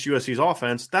against USC's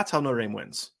offense, that's how Notre Dame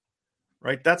wins,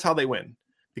 right? That's how they win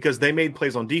because they made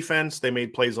plays on defense, they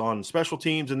made plays on special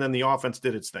teams, and then the offense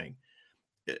did its thing,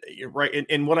 right?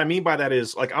 And what I mean by that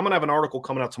is, like, I'm going to have an article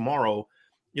coming out tomorrow,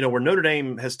 where Notre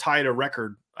Dame has tied a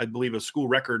record, I believe a school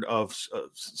record of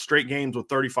straight games with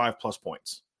 35-plus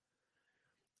points.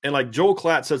 And like Joel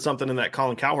Klatt said something in that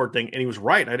Colin Cowherd thing, and he was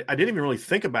right. I didn't even really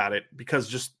think about it because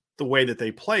just the way that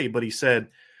they play. But he said,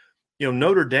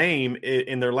 Notre Dame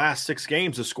in their last 6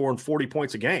 games is scoring 40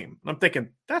 points a game. And I'm thinking,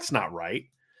 that's not right.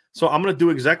 So I'm going to do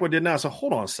exactly what I did now. So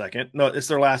hold on a second. No, it's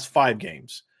their last 5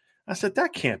 games. I said,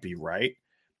 that can't be right.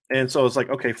 And so it's like,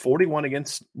 okay, 41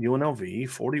 against UNLV,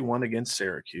 41 against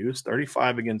Syracuse,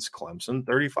 35 against Clemson,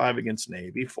 35 against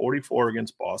Navy, 44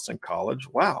 against Boston College.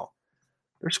 Wow.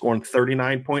 They're scoring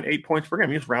 39.8 points per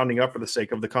game. He's rounding up for the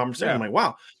sake of the conversation. Yeah. I'm like,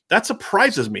 wow, that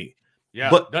surprises me.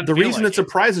 Yeah, but the reason it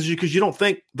surprises you because you don't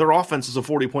think their offense is a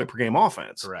 40-point per game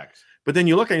offense. Correct. But then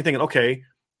you look at it and thinking, okay,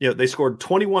 they scored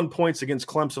 21 points against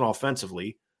Clemson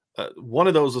offensively. One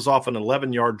of those was off an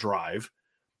 11-yard drive,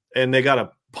 and they got a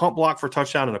pump block for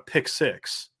touchdown and a pick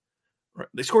 6. Right.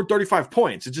 They scored 35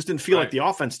 points. It just didn't feel like the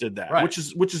offense did that, which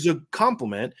is a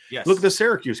compliment. Yes. Look at the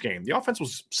Syracuse game. The offense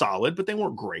was solid, but they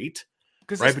weren't great.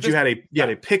 Right, but you had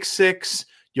a pick 6.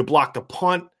 You blocked a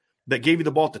punt that gave you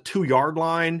the ball at the 2-yard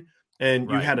line,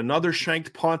 and you had another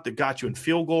shanked punt that got you in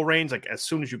field goal range. Like as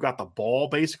soon as you got the ball,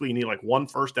 basically you need like 1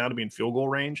 first down to be in field goal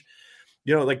range.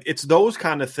 Like it's those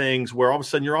kind of things where all of a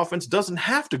sudden your offense doesn't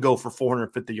have to go for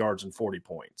 450 yards and 40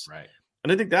 points. Right.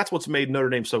 And I think that's what's made Notre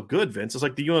Dame so good, Vince. It's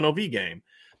like the UNLV game.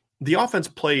 The offense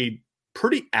played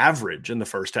pretty average in the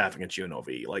first half against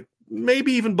UNLV, like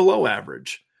maybe even below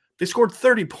average. They scored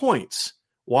 30 points.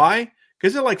 Why?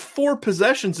 Because they're like 4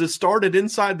 possessions that started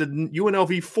inside the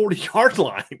UNLV 40-yard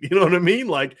line. You know what I mean?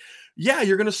 Like, yeah,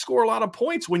 you're going to score a lot of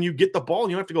points when you get the ball and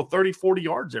you don't have to go 30, 40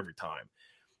 yards every time.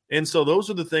 And so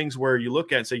those are the things where you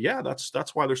look at and say, yeah,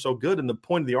 that's why they're so good. And the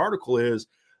point of the article is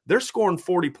they're scoring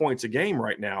 40 points a game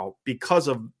right now because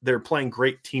of they're playing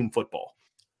great team football.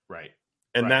 Right.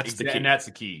 And that's the key. And that's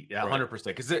the key. Yeah, 100%.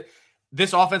 Because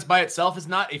this offense by itself is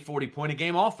not a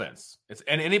 40-point-a-game offense.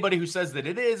 And anybody who says that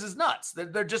it is nuts.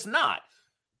 They're just not.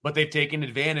 But they've taken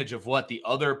advantage of what the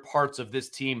other parts of this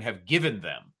team have given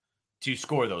them to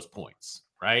score those points,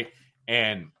 right?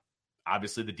 And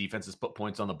obviously the defense has put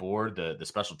points on the board. The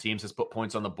special teams has put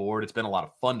points on the board. It's been a lot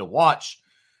of fun to watch.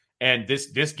 And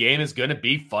this game is going to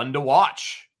be fun to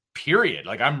watch, period.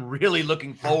 Like, I'm really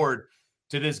looking forward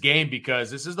to this game because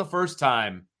this is the first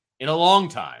time in a long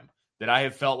time that I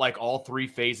have felt like all 3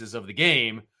 phases of the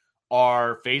game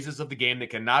are phases of the game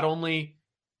that can not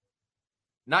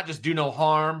just do no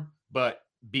harm, but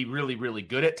be really, really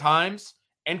good at times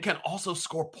and can also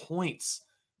score points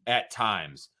at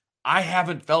times. I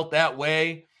haven't felt that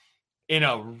way in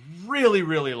a really,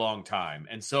 really long time.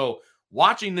 And so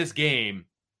watching this game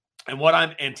and what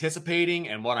I'm anticipating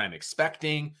and what I'm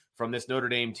expecting from this Notre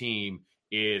Dame team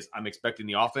is I'm expecting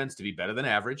the offense to be better than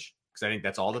average because I think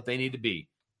that's all that they need to be.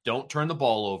 Don't turn the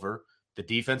ball over. The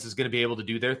defense is going to be able to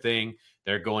do their thing.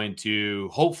 They're going to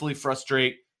hopefully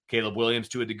frustrate Caleb Williams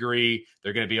to a degree.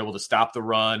 They're going to be able to stop the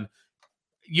run.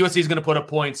 USC is going to put up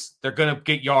points. They're going to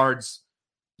get yards.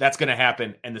 That's going to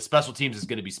happen. And the special teams is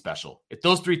going to be special. If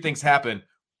those three things happen,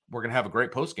 we're going to have a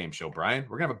great postgame show, Brian.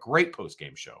 We're going to have a great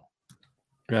postgame show.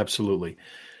 Absolutely.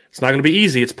 It's not going to be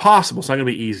easy. It's possible. It's not going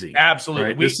to be easy. Absolutely.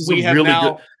 Right? This is a really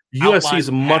good. USC is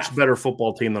a much better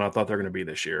football team than I thought they're going to be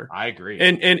this year. I agree.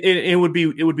 And it would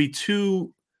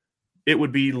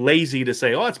be lazy to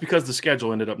say, oh, it's because the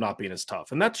schedule ended up not being as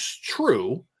tough. And that's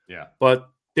true. Yeah. But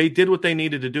they did what they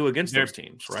needed to do against those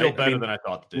teams, right? Still better than I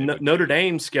thought they did. Notre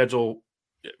Dame's schedule,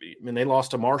 I mean, they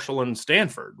lost to Marshall and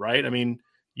Stanford, right? I mean,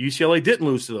 UCLA didn't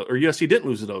lose to or USC didn't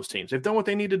lose to those teams. They've done what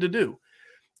they needed to do.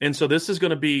 And so this is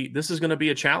going to be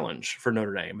a challenge for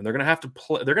Notre Dame, and they're going to have to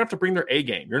play. They're going to have to bring their A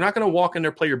game. You're not going to walk in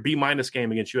there, play your B-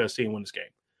 game against USC and win this game.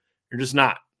 You're just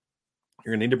not.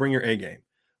 You're going to need to bring your A game.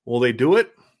 Will they do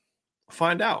it?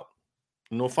 Find out,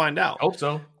 and we'll find out. Hope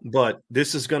so. But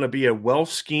this is going to be a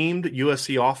well-schemed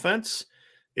USC offense.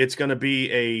 It's going to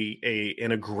be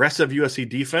an aggressive USC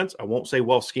defense. I won't say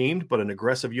well-schemed, but an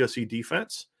aggressive USC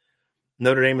defense.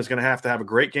 Notre Dame is going to have a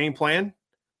great game plan.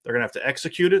 They're going to have to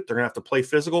execute it. They're going to have to play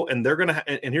physical. And they're going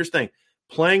to and here's the thing.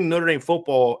 Playing Notre Dame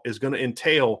football is going to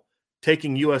entail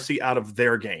taking USC out of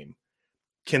their game.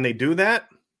 Can they do that?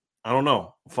 I don't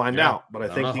know. We'll find out. But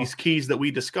I think these keys that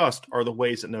we discussed are the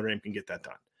ways that Notre Dame can get that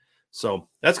done. So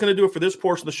that's going to do it for this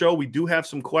portion of the show. We do have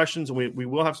some questions, and we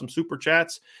will have some super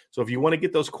chats. So if you want to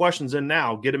get those questions in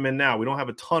now, get them in now. We don't have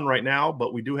a ton right now,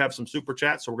 but we do have some super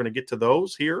chats. So we're going to get to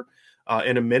those here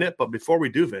in a minute. But before we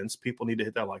do, Vince, people need to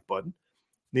hit that like button.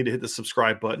 Need to hit the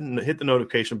subscribe button, hit the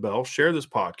notification bell, share this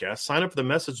podcast, sign up for the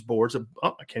message boards.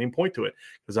 I can't even point to it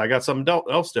because I got something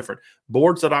else different.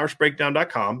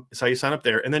 Boards.irishbreakdown.com is how you sign up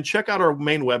there. And then check out our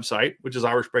main website, which is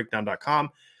irishbreakdown.com.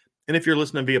 And if you're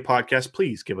listening via podcast,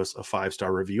 please give us a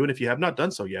 5-star review. And if you have not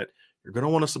done so yet, you're going to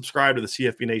want to subscribe to the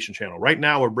CFB Nation channel. Right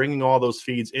now, we're bringing all those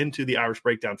feeds into the Irish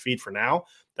Breakdown feed for now.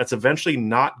 That's eventually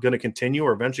not going to continue.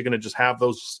 We're eventually going to just have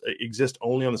those exist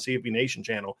only on the CFB Nation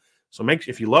channel. So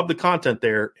if you love the content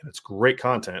there, and it's great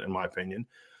content in my opinion,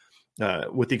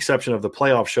 with the exception of the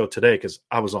playoff show today, because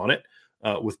I was on it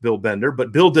with Bill Bender,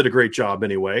 but Bill did a great job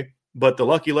anyway. But the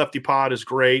Lucky Lefty pod is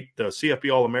great. The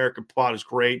CFB All-American pod is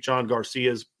great. John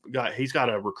Garcia's he's got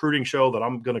a recruiting show that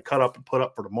I'm going to cut up and put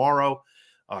up for tomorrow,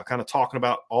 kind of talking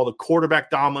about all the quarterback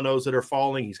dominoes that are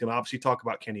falling. He's going to obviously talk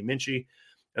about Kenny Minchey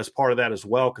as part of that as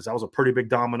well, because that was a pretty big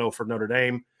domino for Notre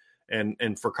Dame.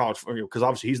 And for college, because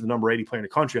obviously he's the number 80 player in the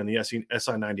country on the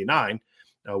SI 99,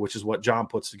 which is what John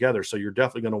puts together. So you're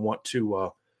definitely going to want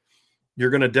to,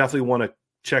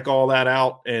 check all that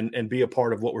out and be a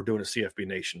part of what we're doing at CFB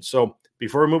Nation. So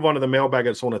before we move on to the mailbag, I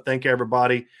just want to thank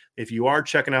everybody. If you are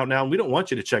checking out now, and we don't want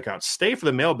you to check out, stay for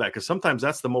the mailbag, because sometimes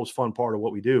that's the most fun part of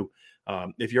what we do.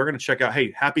 If you're going to check out,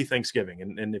 hey, happy Thanksgiving.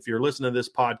 And if you're listening to this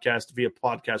podcast via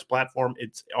podcast platform,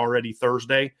 it's already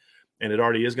Thursday. And it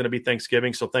already is going to be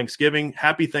Thanksgiving. So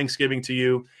happy Thanksgiving to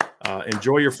you.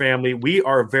 Enjoy your family. We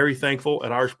are very thankful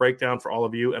at Irish Breakdown for all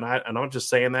of you. And I'm not just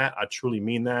saying that. I truly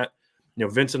mean that. You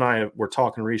know, Vince and I were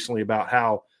talking recently about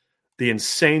how the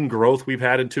insane growth we've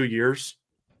had in 2 years,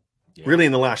 really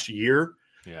in the last year.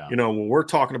 Yeah. You know, when we're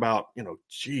talking about,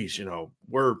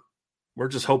 we're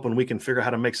just hoping we can figure out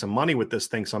how to make some money with this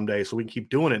thing someday so we can keep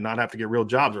doing it and not have to get real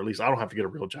jobs, or at least I don't have to get a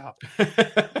real job.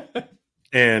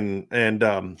 And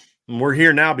we're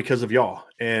here now because of y'all.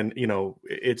 And,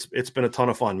 it's been a ton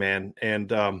of fun, man.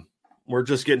 And we're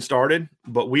just getting started,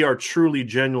 but we are truly,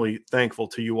 genuinely thankful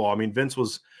to you all. I mean, Vince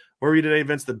was, where were you today,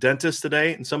 Vince? The dentist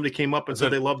today? And somebody came up and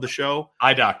said they loved the show.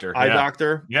 Eye doctor.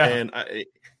 Yeah. And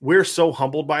we're so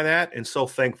humbled by that and so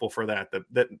thankful for that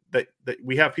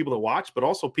we have people that watch, but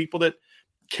also people that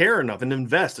care enough and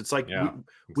invest. It's like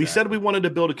we said we wanted to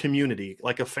build a community,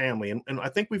 like a family. And I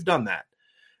think we've done that.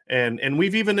 And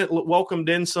we've even welcomed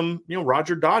in some,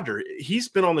 Roger Dodger. He's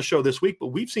been on the show this week, but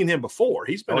we've seen him before.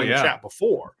 He's been in the chat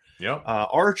before. Yep.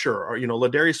 Archer, or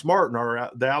Ladarius Martin, or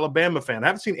the Alabama fan. I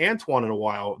haven't seen Antoine in a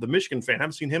while. The Michigan fan, I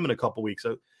haven't seen him in a couple weeks.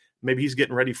 So maybe he's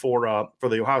getting ready for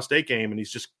the Ohio State game and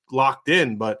he's just locked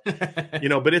in. But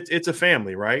but it's a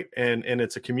family, right? And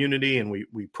it's a community, and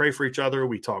we pray for each other.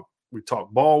 We talk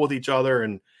ball with each other,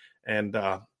 and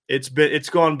it's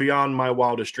gone beyond my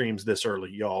wildest dreams this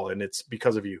early, y'all. And it's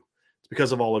because of you. It's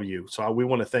because of all of you. So we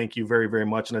want to thank you very, very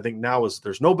much. And I think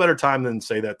there's no better time than to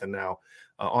say that than now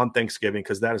on Thanksgiving,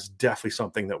 because that is definitely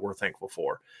something that we're thankful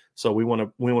for. So we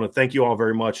want to thank you all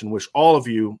very much and wish all of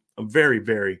you a very,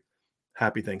 very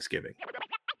happy Thanksgiving.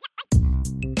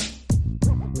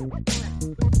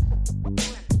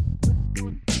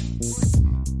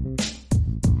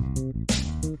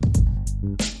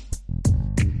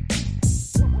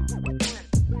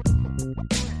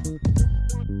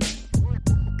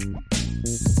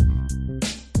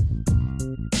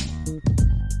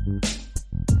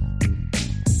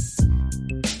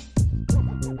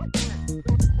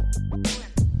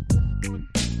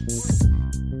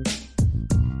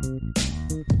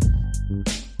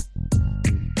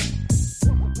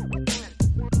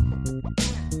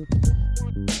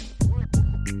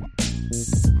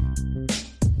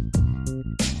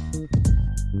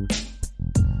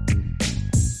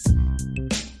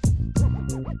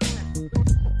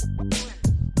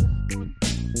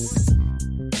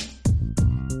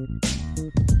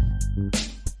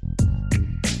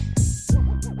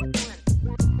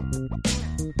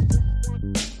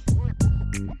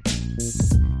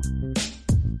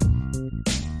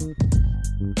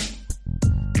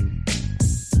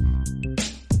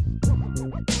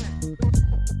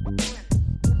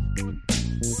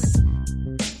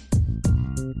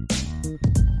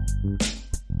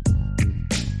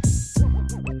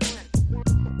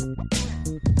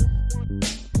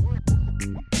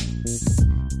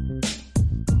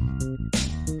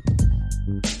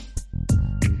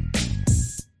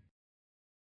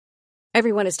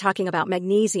 Everyone is talking about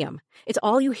magnesium. It's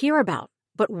all you hear about.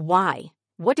 But why?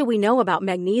 What do we know about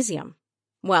magnesium?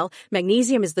 Well,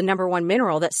 magnesium is the number one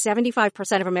mineral that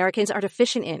 75% of Americans are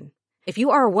deficient in. If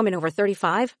you are a woman over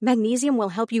 35, magnesium will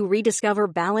help you rediscover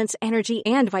balance, energy,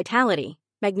 and vitality.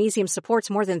 Magnesium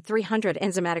supports more than 300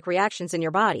 enzymatic reactions in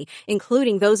your body,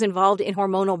 including those involved in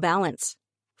hormonal balance.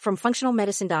 From functional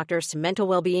medicine doctors to mental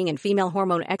well-being and female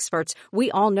hormone experts, we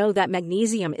all know that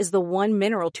magnesium is the one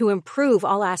mineral to improve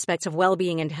all aspects of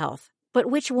well-being and health. But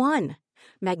which one?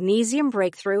 Magnesium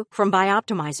Breakthrough from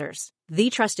Bioptimizers,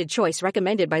 the trusted choice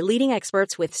recommended by leading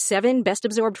experts with 7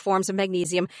 best-absorbed forms of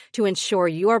magnesium to ensure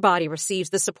your body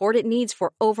receives the support it needs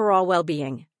for overall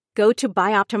well-being. Go to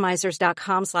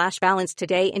bioptimizers.com/balance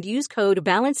today and use code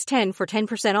BALANCE10 for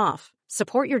 10% off.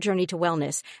 Support your journey to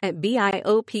wellness at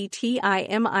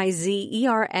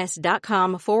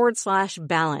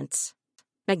bioptimizers.com/balance.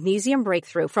 Magnesium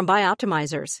Breakthrough from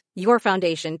Bioptimizers, your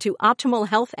foundation to optimal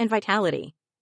health and vitality.